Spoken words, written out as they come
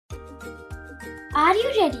Are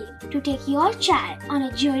you ready to take your child on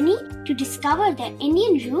a journey to discover their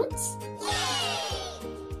Indian roots?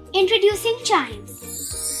 Introducing Chimes,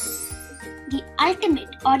 the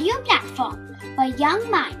ultimate audio platform for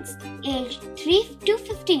young minds aged 3 to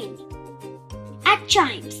 15. At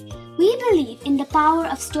Chimes, we believe in the power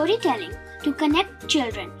of storytelling to connect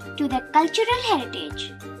children to their cultural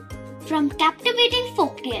heritage. From captivating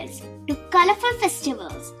folktales to colorful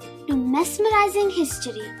festivals to mesmerizing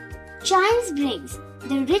history, Chimes brings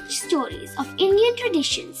the rich stories of Indian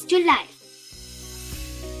traditions to life.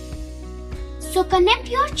 So connect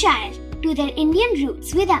your child to their Indian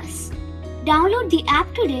roots with us. Download the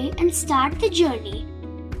app today and start the journey.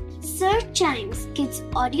 Search Chimes Kids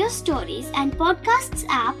Audio Stories and Podcasts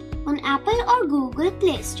app on Apple or Google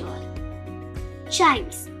Play Store.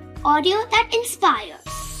 Chimes, audio that inspires.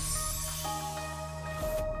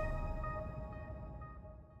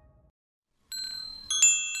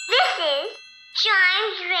 This is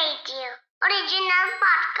Chimes Radio, original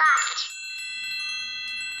podcast.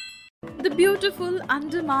 The beautiful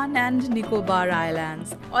Andaman and Nicobar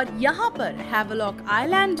Islands, और यहाँ पर Havelock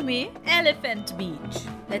Island में Elephant Beach.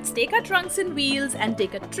 Let's take our trunks and wheels and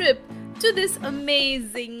take a trip to this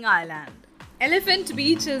amazing island. Elephant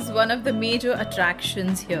Beach is one of the major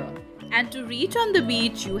attractions here, and to reach on the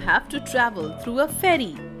beach you have to travel through a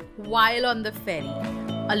ferry. While on the ferry,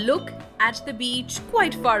 a look at the beach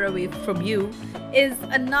quite far away from you is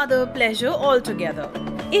another pleasure altogether.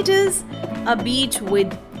 It is a beach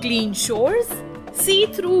with clean shores,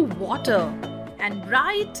 see-through water, and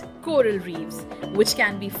bright coral reefs, which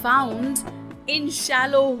can be found in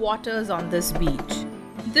shallow waters on this beach.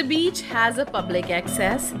 The beach has a public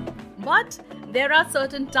access, but there are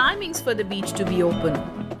certain timings for the beach to be open.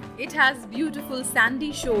 It has beautiful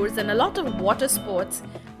sandy shores and a lot of water sports,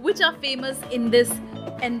 which are famous in this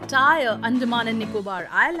entire Andaman and Nicobar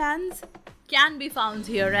Islands, can be found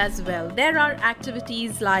here as well. There are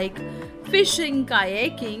activities like fishing,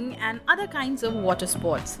 kayaking, and other kinds of water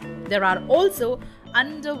sports. There are also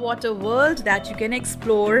underwater world that you can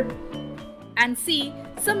explore and see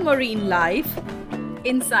some marine life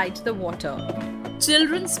inside the water.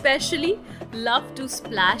 Children especially love to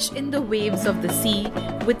splash in the waves of the sea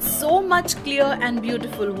with so much clear and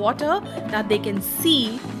beautiful water that they can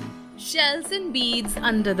see shells and beads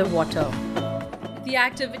under the water. The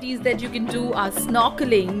activities that you can do are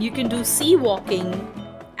snorkeling, you can do sea walking,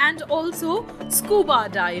 and also scuba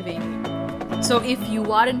diving. So if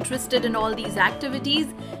you are interested in all these activities,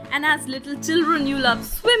 and as little children you love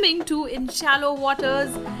swimming too in shallow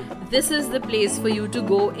waters, this is the place for you to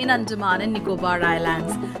go in Andaman and Nicobar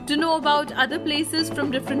Islands. To know about other places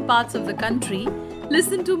from different parts of the country,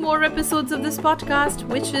 listen to more episodes of this podcast,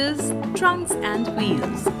 which is Trunks and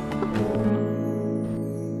Wheels.